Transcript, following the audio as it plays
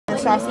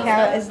soft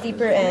palate is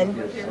deeper in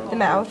the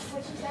mouth.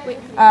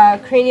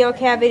 Cranial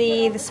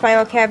cavity, the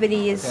spinal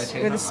cavity is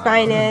where the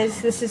spine is.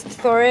 This is the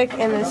thoracic,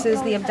 and this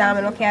is the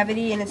abdominal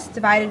cavity, and it's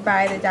divided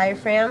by the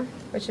diaphragm,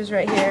 which is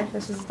right here.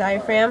 This is the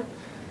diaphragm.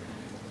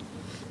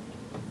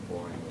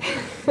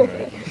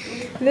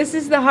 This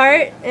is the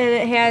heart, and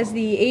it has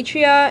the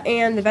atria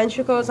and the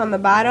ventricles on the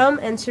bottom,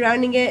 and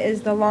surrounding it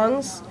is the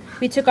lungs.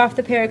 We took off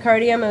the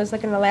pericardium. It was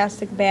like an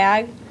elastic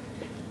bag.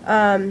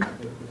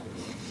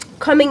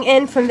 Coming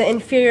in from the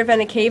inferior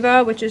vena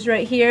cava, which is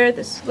right here,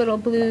 this little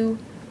blue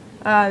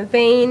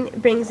vein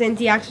brings in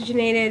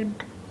deoxygenated.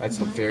 That's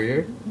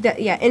inferior?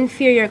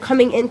 Inferior.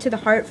 Coming into the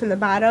heart from the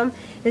bottom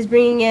is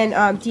bringing in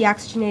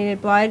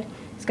deoxygenated blood.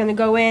 It's going to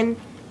go in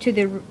to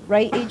the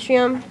right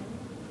atrium,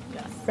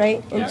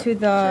 right? Into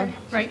the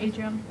right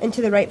atrium.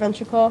 Into the right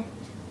ventricle.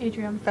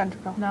 Atrium.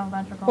 Ventricle. No,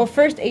 ventricle. Well,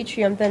 first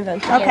atrium, then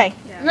ventricle. Okay.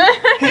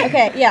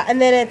 Okay, yeah,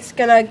 and then it's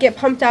going to get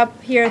pumped up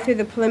here through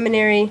the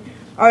pulmonary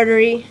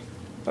artery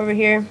over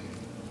here.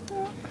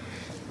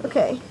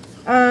 Okay.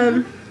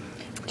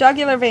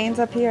 Jugular veins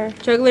up here.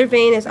 Jugular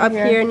vein is up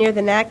here near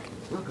the neck.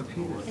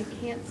 I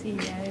can't see,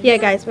 guys. Yeah,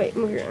 guys, wait,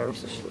 move your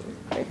arms.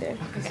 Right there.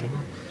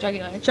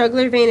 Jugular.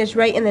 Jugular vein is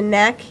right in the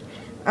neck.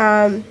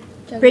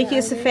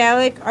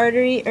 Brachiocephalic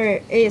artery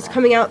is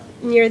coming out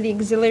near the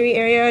axillary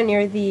area,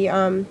 near the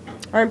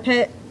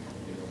armpit,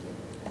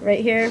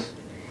 right here.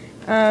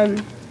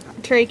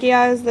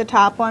 Trachea is the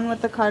top one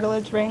with the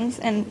cartilage rings,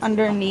 and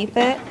underneath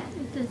it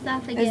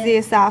is the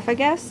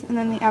esophagus, and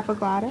then the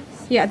epiglottis.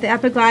 Yeah, the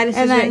epiglottis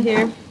And is then right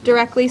here.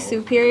 directly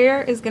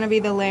superior is going to be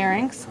the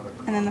larynx,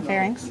 and then the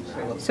pharynx.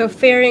 So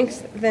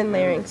pharynx, then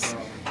larynx.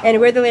 And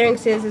where the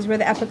larynx is where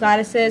the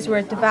epiglottis is, where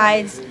it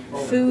divides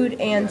food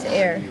and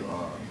air.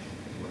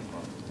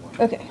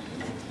 Okay.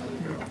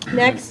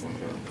 Next.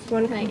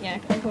 Come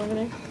over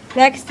there.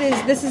 Next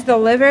this is the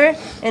liver,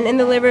 and in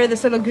the liver,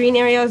 this little green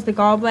area is the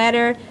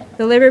gallbladder.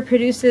 The liver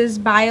produces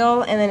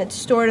bile, and then it's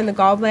stored in the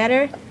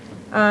gallbladder.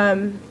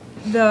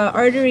 The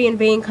artery and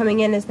vein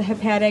coming in is the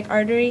hepatic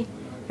artery.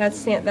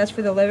 That's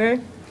for the liver.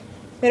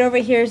 Then over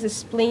here is the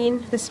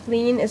spleen. The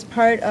spleen is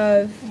part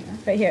of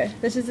right here.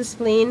 This is the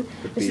spleen.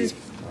 This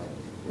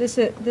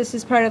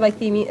is part of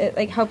like it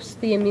like helps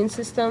the immune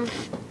system.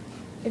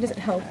 It doesn't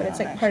help, but it's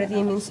like part of the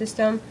immune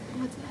system.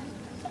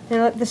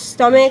 And the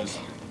stomach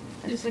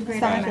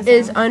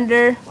is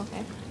under.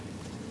 Okay.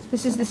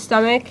 This is the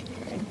stomach,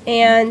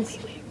 and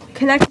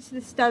connected to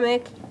the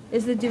stomach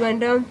is the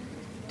duodenum,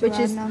 which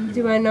is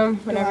duodenum,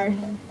 whatever.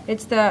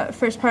 It's the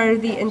first part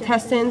of the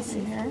intestines,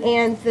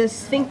 and the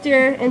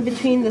sphincter in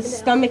between the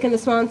stomach and the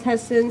small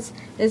intestines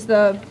is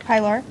the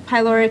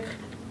pyloric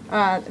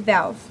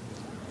valve.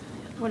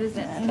 What is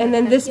it? And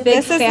then this big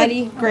This is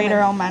fatty the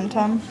greater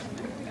omentum.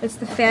 It's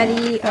the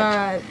fatty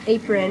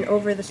apron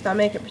over the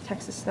stomach. It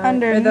protects the stomach or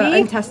Underneath the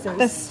intestines.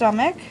 the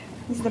stomach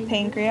is the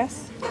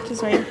pancreas, which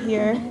is right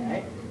here.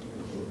 Yeah.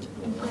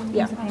 What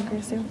does the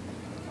pancreas do?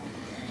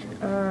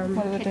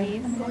 What does it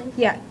do?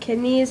 Yeah,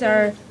 kidneys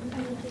are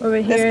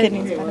over This here.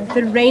 kidney's better.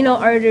 The renal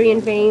artery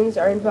and veins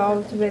are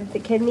involved with the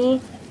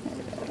kidney.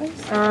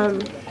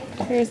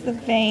 Here's the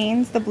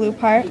veins, the blue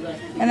part.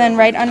 And then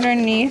right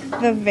underneath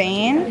the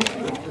vein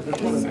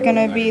is going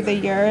to be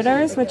the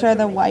ureters, which are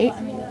the white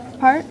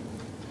part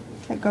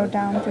that go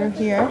down through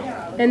here.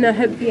 And the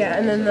hip,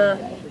 and then the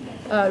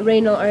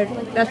renal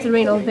artery. That's the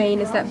renal vein.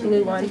 Is that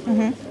blue one?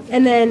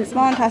 And then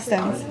Small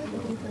intestines,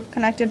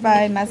 connected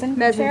by mesentery.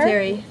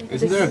 mesentery.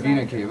 Isn't there a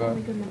vena cava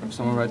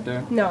somewhere right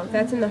there? No,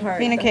 that's in the heart.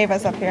 Vena cava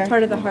is up here.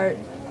 Part of the heart.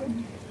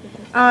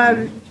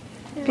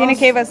 Vena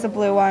cava is the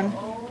blue one.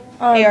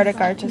 Aortic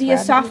arch is The red.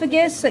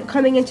 esophagus, like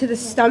coming into the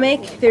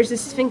stomach, there's a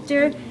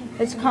sphincter.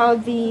 It's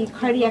called the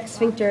cardiac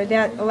sphincter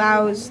that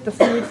allows the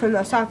food from the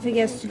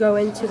esophagus to go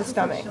into the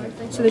stomach.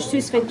 So there's two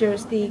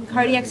sphincters: the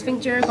cardiac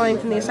sphincter going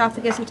from the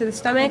esophagus into the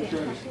stomach,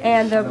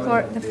 and the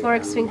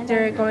phlorac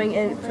sphincter going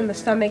in from the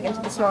stomach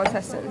into the small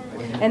intestine.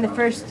 And the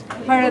first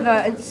part of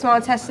the small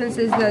intestines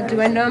is the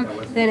duodenum,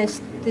 then it's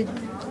the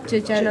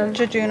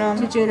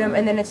jejunum,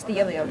 and then it's the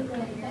ileum.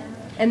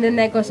 And then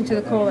that goes into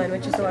the colon,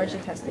 which is the large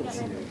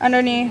intestines.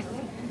 Underneath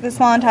the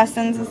small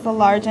intestines is the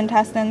large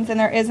intestines, and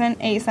there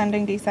isn't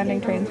ascending, descending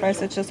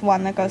transverse. It's just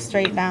one that goes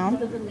straight down.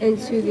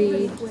 Into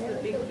the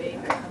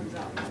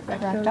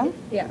Rectum.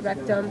 Yeah,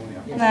 rectum.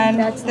 And then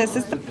this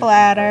is the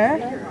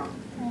bladder.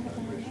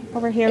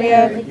 Over here we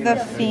have the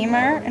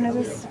femur, and is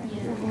this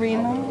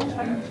renal?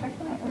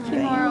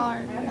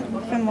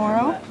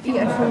 Femoral.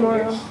 Yeah,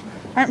 femoral.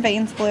 Aren't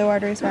veins blue,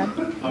 arteries red?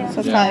 So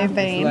it's probably a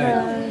vein.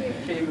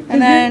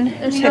 And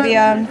then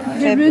tibia and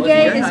The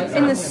rugae is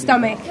in the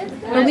stomach.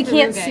 But we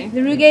can't see. The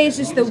rugae is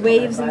just the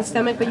waves in the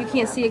stomach, but you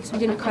can't see it because we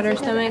didn't cut our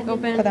stomach But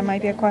open. that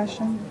might be a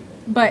question.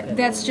 But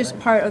that's just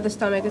part of the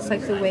stomach. It's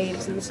like the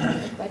waves in the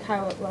stomach, like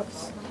how it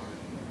looks.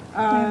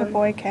 The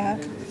boy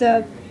cat.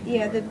 The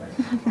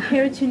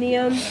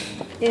peritoneum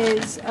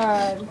is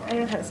I don't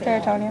know how to say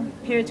that. Peritoneum.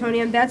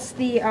 Peritoneum. That's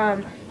the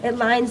it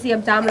lines the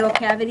abdominal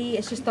cavity.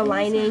 It's just the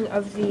lining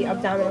of the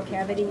abdominal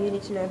cavity. You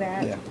need to know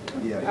that.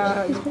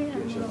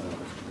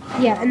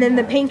 Yeah, and then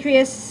the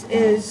pancreas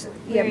is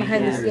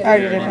behind this. Yeah.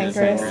 Already did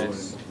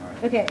pancreas.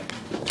 Okay.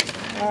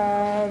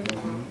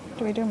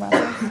 Do we do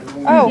muscles?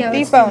 Oh, Yeah,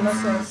 beef let's do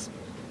bones. muscles.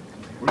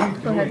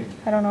 Go ahead.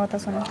 I don't know what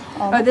this one is.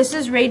 Oh, this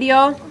is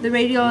radial. The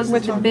radial is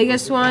the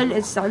biggest one.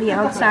 It's on the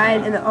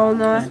outside, and the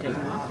ulna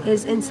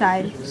is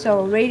inside.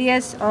 So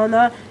radius,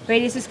 ulna.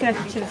 Radius is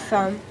connected to the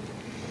thumb.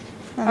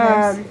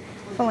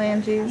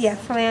 Phalanges. Yeah,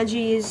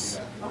 phalanges.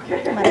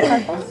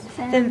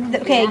 Metacarpals.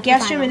 Okay,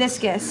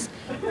 gastromeniscus.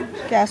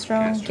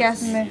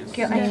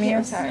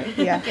 Gastrocnemius. Sorry.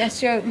 Yeah.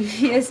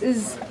 Gastromeniscus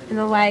is in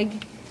the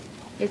leg.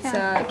 It's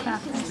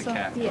Calf.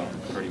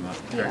 Pretty much.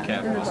 Or yeah,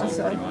 calf in the muscle,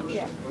 muscle. pretty much.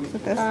 Yeah. Is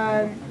it this?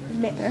 The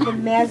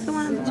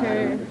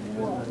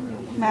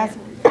masseter.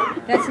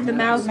 That's in the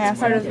mouth. It's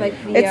part of like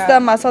the. It's the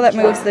muscle that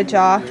moves the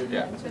jaw.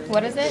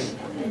 What is it?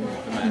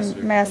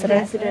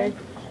 Masseter. masseter.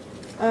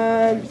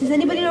 Does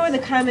anybody know where the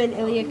common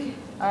iliac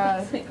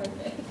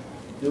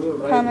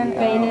Common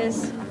vein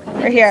is?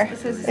 right here. It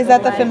says it's Is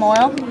that the leg.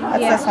 femoral?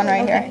 That's Yeah. this one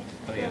right Okay.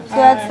 here. So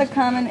that's the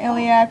common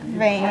iliac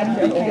vein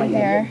right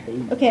here.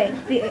 Okay.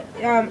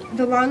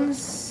 The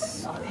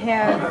lungs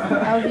have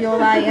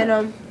alveoli in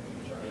them.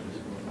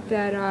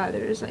 That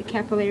there's like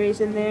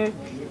capillaries in there.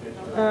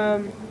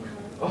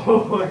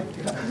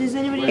 Does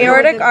anybody know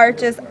Aortic what the-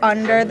 arch is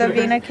under the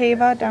vena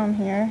cava down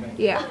here.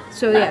 Yeah.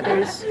 So yeah,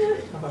 there's.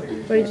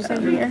 What did you say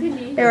here?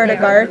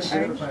 Aortic arch,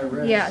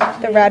 Yeah.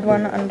 the red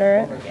one under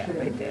it. Yeah,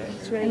 right there.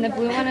 It's right. And the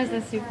blue one is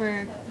the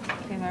super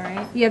cava,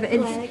 right?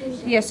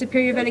 Yeah,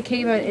 superior vena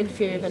cava and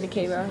inferior vena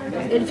cava.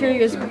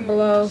 Inferior is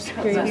below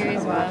superior. Here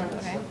as well.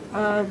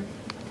 Okay.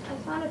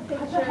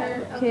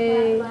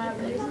 Okay.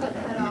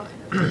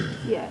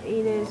 Yeah,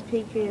 anus,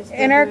 pancreas.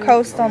 liver.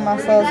 Intercostal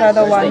muscles are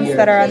the ones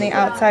that are on the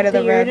outside of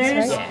the ribs,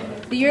 ureters.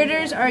 right? The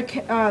ureters are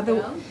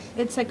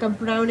it's like a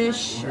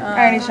brownish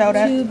already showed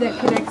it. tube that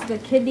connects the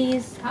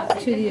kidneys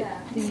to the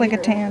It's like a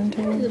tan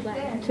too.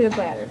 to the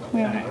bladder.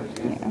 Yeah. Yeah,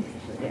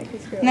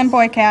 'cause And then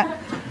boy cat.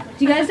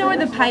 do you guys know where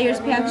the Peyer's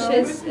patch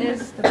is?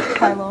 The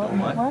Pylor.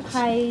 What?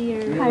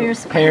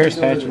 Peyer's Pairs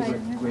patches.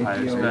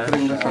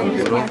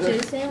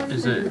 patches.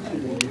 Is it?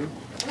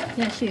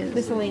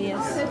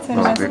 Miscellaneous. It's in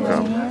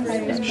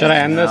miscellaneous. Should I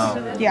end this?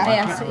 I Yeah.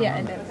 asked. Yeah,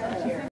 I did.